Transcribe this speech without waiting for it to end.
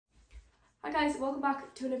Hi guys, welcome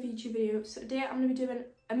back to another YouTube video. So today I'm going to be doing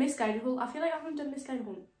a Missguided haul. I feel like I haven't done Missguided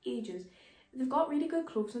haul in ages. They've got really good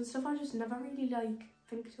clothes and stuff. I just never really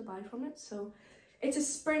think to buy from it. So it's a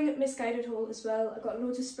spring Missguided haul as well. I've got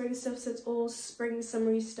loads of spring stuff, so it's all spring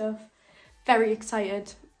summery stuff. Very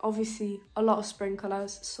excited. Obviously a lot of spring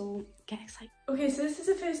colours, so get excited. Okay, so this is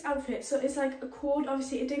the first outfit. So it's like a cord.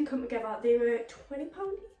 Obviously it didn't come together. They were £20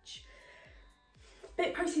 each.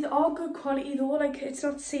 Bit pricey. They are good quality though, like it's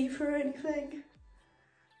not see-through or anything.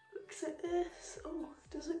 Looks like this. Oh,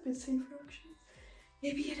 it does look a bit see-through actually.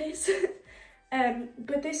 Maybe it is.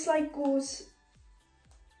 But this like goes,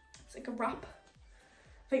 it's like a wrap.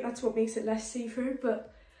 I think that's what makes it less see-through,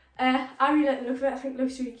 but I really like the look of it. I think it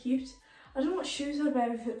looks really cute. I don't know what shoes I'd wear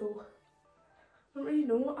with it though. I don't really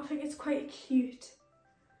know. I think it's quite a cute,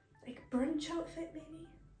 like brunch outfit maybe.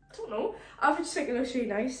 I don't know. I just think it looks really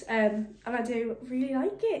nice, and I do really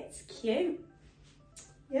like it. It's cute.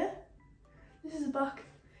 Yeah. This is the back.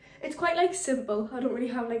 It's quite like simple. I don't really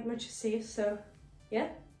have like much to say, so yeah,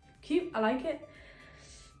 cute. I like it.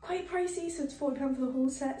 Quite pricey, so it's £40 for the whole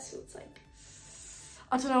set. So it's like,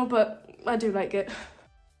 I don't know, but I do like it.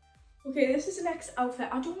 Okay, this is the next outfit.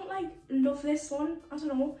 I don't like love this one. I don't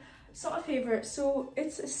know. It's not my favourite. So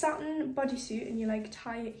it's a satin bodysuit, and you like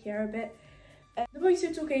tie it here a bit. The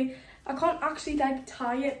bodysuit's okay. I can't actually like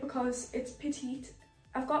tie it because it's petite.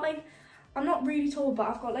 I've got like, I'm not really tall, but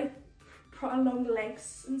I've got like pretty long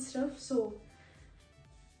legs and stuff, so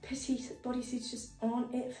petite bodysuits just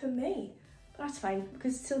aren't it for me. But that's fine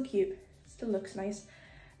because it's still cute. It still looks nice.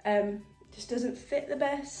 Just doesn't fit the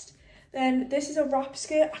best. Then this is a wrap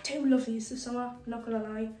skirt. I do love these this summer, I'm not gonna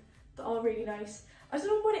lie. They are really nice. I don't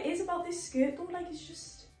know what it is about this skirt though, like it's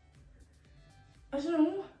just, I don't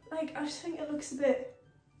know. Like, I just think it looks a bit,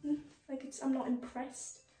 like I'm not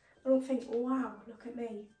impressed. I don't think, oh, wow, look at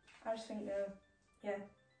me. I just think, yeah,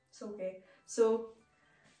 it's okay. So,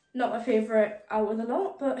 not my favourite out of the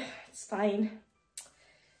lot, but it's fine.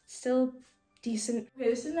 Still decent. Okay,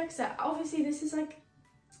 this is the next set. Obviously, this is like,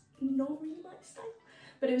 not really my style,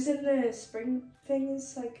 but it was in the spring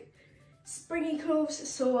things, like springy clothes,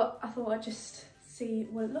 so I thought I'd just see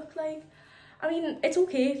what it looked like. I mean, it's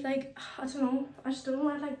okay, like, I don't know, I just don't know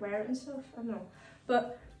why I like wear it and stuff, I don't know.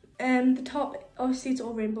 But the top, obviously it's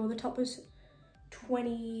all rainbow, the top was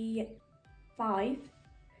 25.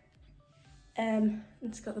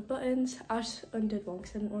 It's got the buttons. I just undid one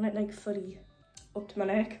because I didn't want it like fully up to my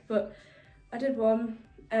neck, but I did one.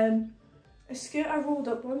 A skirt I rolled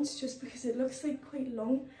up once just because it looks like quite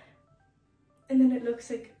long, and then it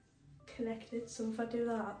looks like connected, so if I do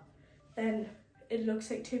that, then it looks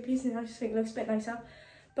like two pieces, and I just think it looks a bit nicer.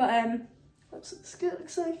 But that's what the skirt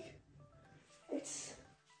looks like. It's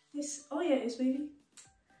this, oh yeah, it's wavy,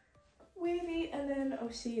 and then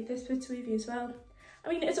obviously this bit's wavy as well. I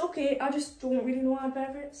mean, it's okay, I just don't really know how to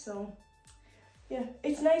wear it, so yeah.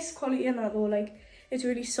 It's nice quality in that though, like it's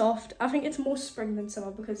really soft. I think it's more spring than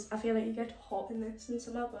summer because I feel like you get hot in this in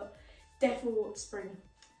summer, but definitely spring,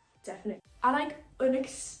 definitely. I like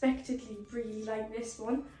unexpectedly really like this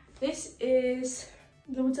one. This is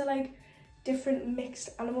loads of like different mixed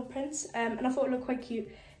animal prints, and I thought it looked quite cute.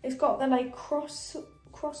 It's got the like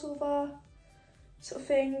crossover sort of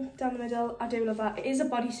thing down the middle. I do love that. It is a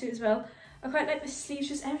bodysuit as well. I quite like the sleeves,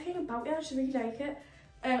 just everything about it. I just really like it.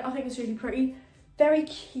 I think it's really pretty, very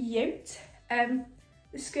cute. The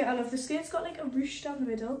skirt, I love the skirt. It's got like a ruche down the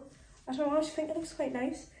middle. I don't know, I just think it looks quite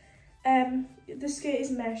nice. The skirt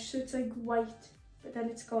is mesh, so it's like white, but then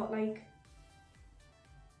it's got like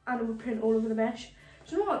animal print all over the mesh.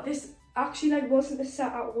 Do you know what? This actually like wasn't a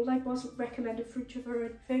set at all, like wasn't recommended for each other or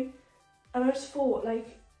anything. And I just thought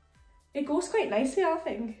like it goes quite nicely, I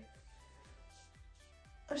think.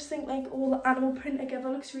 I just think like all the animal print together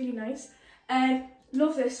looks really nice.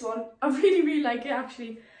 Love this one. I really like it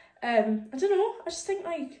actually. I don't know, I just think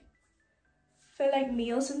like for like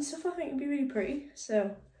meals and stuff, I think it'd be really pretty.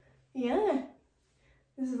 So yeah.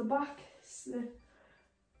 This is the back. This is the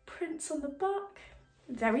prints on the back.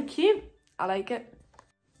 Very cute. I like it.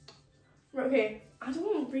 Okay, I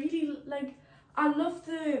don't really like, I love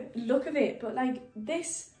the look of it, but like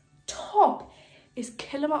this top is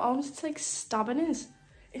killing my arms. It's like stabbing us.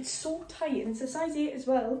 It's so tight, and it's a size 8 as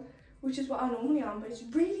well, which is what I normally am, but it's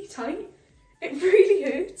really tight. It really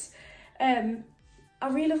hurts. I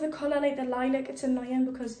really love the colour, like the lilac. It's annoying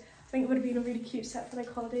because I think it would have been a really cute set for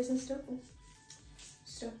like holidays and stuff.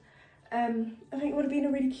 I think it would have been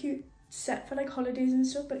a really cute set for like holidays and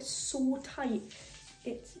stuff, but it's so tight.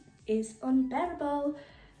 It is unbearable.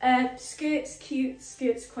 Skirt's cute,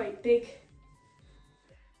 skirt's quite big.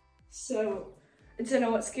 So I don't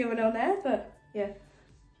know what's going on there, but yeah.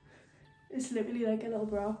 It's literally like a little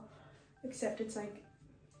bra. except it's like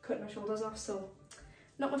cutting my shoulders off, so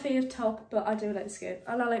not my favourite top, but I do like the skirt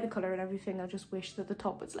and I like the colour and everything. I just wish that the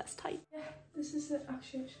top was less tight. Yeah, this is it.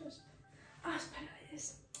 Actually, it's just as bad like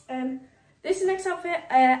this. This is the next outfit.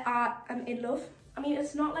 I am in love. I mean,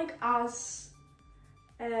 it's not like as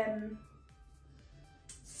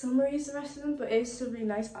summery as the rest of them, but it is still really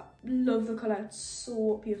nice. I love the colour. It's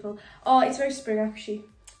so beautiful. Oh, it's very spring actually.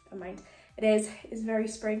 Never mind. It is. It's very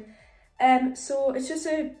spring. So it's just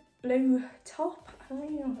a blue top. I don't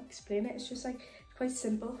really know how to explain it. It's just like quite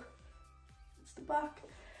simple. It's the back.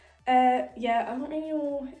 Yeah, I don't really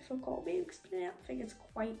know if I've got a way to explain it. I think it's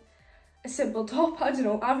quite a simple top. I don't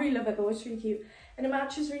know. I really love it though. It's really cute. And it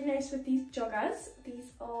matches really nice with these joggers.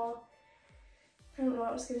 These are, I don't know what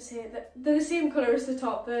I was going to say. They're the same colour as the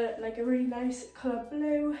top. They're like a really nice colour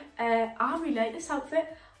blue. I really like this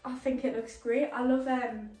outfit. I think it looks great. I love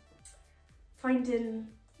finding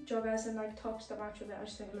joggers and like tops that match with it. I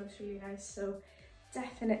just think it looks really nice. So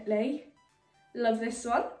definitely love this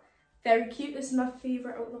one. Very cute. This is my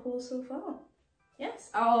favourite out of the whole so far.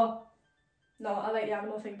 Yes. Oh, no, I like the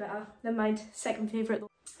animal thing better. Never mind. Second favourite.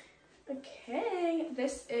 Okay,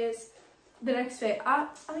 this is the next fit. I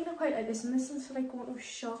mean, I quite like this one. This one's for like going to a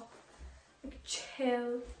shop, like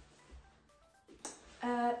chill.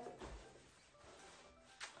 I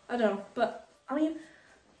don't know, but I mean,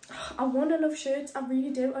 I want to love shirts. I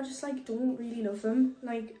really do. I just like don't really love them.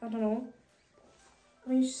 Like, I don't know. I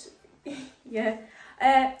mean, just yeah.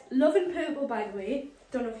 Loving purple, by the way.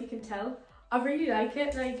 Don't know if you can tell. I really like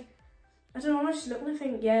it. Like, I don't know. I just look and I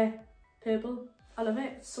think, yeah, purple. I love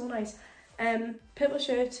it. It's so nice. Purple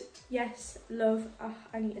shirt. Yes, love. Oh,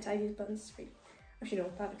 I need to tie these buttons. Actually,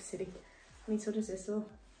 no, that looks silly. I mean, so does this though.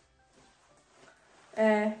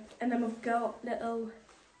 And then we've got little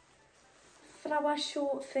flower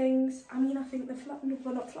short things. I mean, I think the flower, no,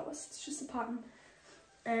 well, not flowers. It's just a pattern.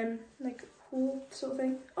 Like whole sort of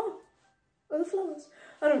thing. Oh, the flowers.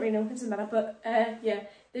 I don't really know. It doesn't matter. But yeah,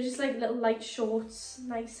 they're just like little light shorts,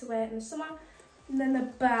 nice to wear in the summer. And then the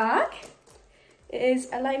bag. It is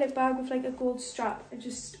a lilac bag with like a gold strap. It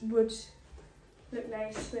just would look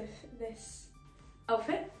nice with this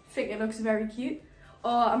outfit. I think it looks very cute.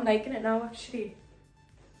 Oh, I'm liking it now actually.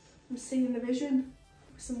 I'm seeing the vision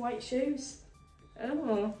with some white shoes.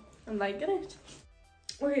 Oh, I'm liking it.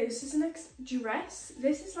 Okay, this is the next dress.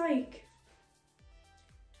 This is like,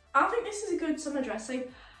 I think this is a good summer dress.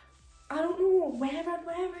 Like, I don't know where I'd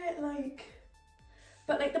wear it, like,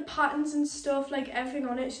 but like the patterns and stuff, like everything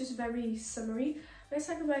on it is just very summery. Looks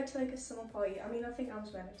like I wear it to like a summer party. I mean, I think I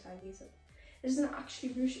was wearing a tie these up. It doesn't actually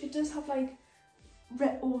ruche. It does have like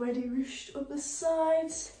already ruched up the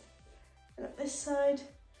sides and up this side.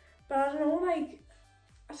 But I don't know, like,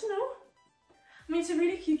 I don't know. I mean, it's a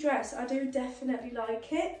really cute dress. I do definitely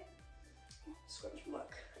like it. Scratch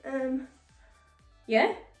mark.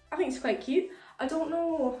 Yeah, I think it's quite cute. I don't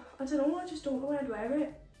know, I just don't know where I'd wear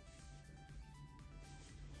it.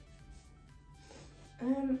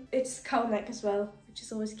 It's cowl neck as well, which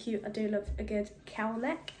is always cute. I do love a good cowl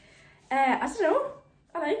neck. I don't know,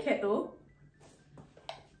 I like it though.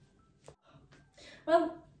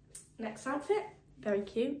 Well, next outfit, very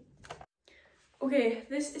cute. Okay,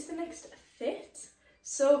 this is the next fit.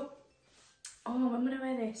 So, oh, I'm gonna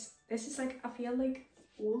wear this. This is like, I feel like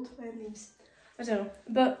old wearing these. I don't know,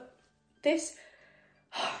 but this,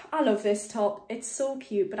 I love this top. It's so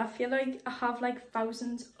cute, but I feel like I have like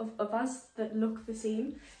thousands of others that look the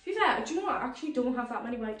same. To be fair, do you know what? I actually don't have that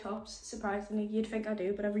many white tops, surprisingly. You'd think I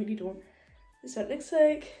do, but I really don't. This is what it looks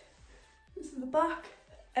like. This is the back.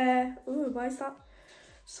 Oh, why is that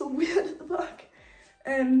so weird at the back?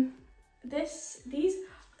 These,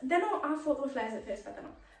 they're not, I thought they were flares at first, but they're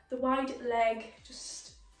not. The wide leg,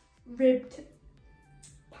 just ribbed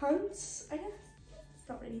pants, I guess. It's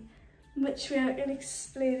not really much way I can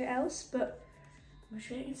explain it else, but much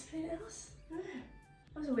way I can explain it else?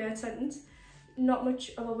 That was a weird sentence. Not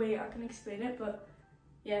much of a way I can explain it, but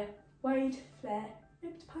yeah, wide flare,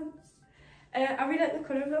 ribbed pants. I really like the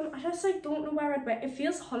colour of them. I just like don't know where I'd wear it. It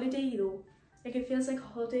feels holiday though. Like it feels like a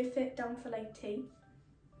holiday fit down for like tea.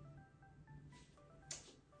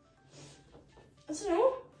 I don't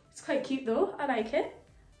know. It's quite cute though. I like it.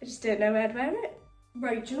 I just don't know where I'd wear it.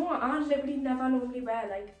 Right, do you know what? I literally never normally wear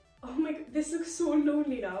like, oh my god, this looks so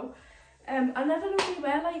lonely now. I never normally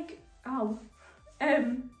wear like, ow,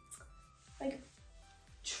 like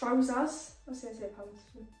trousers. I was gonna say pants.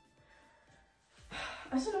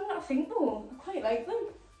 I don't know what I think though. I quite like them.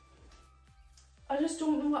 I just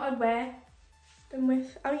don't know what I'd wear them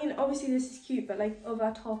with. I mean, obviously this is cute, but like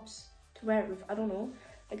other tops to wear it with, I don't know.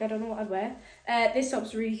 Like, I don't know what I'd wear. This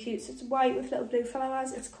top's really cute. So it's white with little blue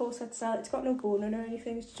flowers. It's corset style. It's got no gold on or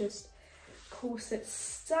anything. It's just corset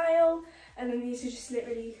style, and then these are just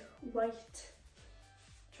literally white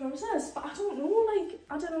trousers. But I don't know, like,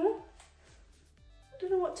 I don't know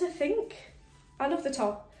what to think. I love the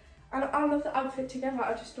top and I love the outfit together.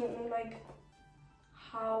 I just don't know like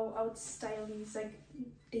how I would style these like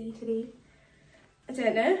day to day. I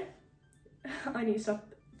don't know. I need to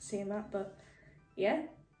stop saying that, but yeah.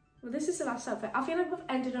 Well, this is the last outfit. I feel like we've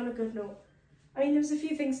ended on a good note. I mean, there's a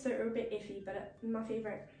few things that are a bit iffy, but my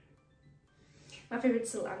favourite is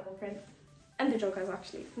still animal print. And the joggers,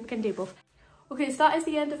 actually. We can do both. Okay, so that is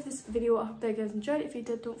the end of this video. I hope that you guys enjoyed. If you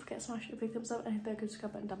did, don't forget to smash a big thumbs up and hit that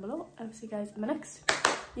subscribe button down below. I'll see you guys in my next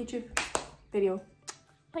YouTube video.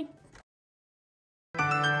 Bye.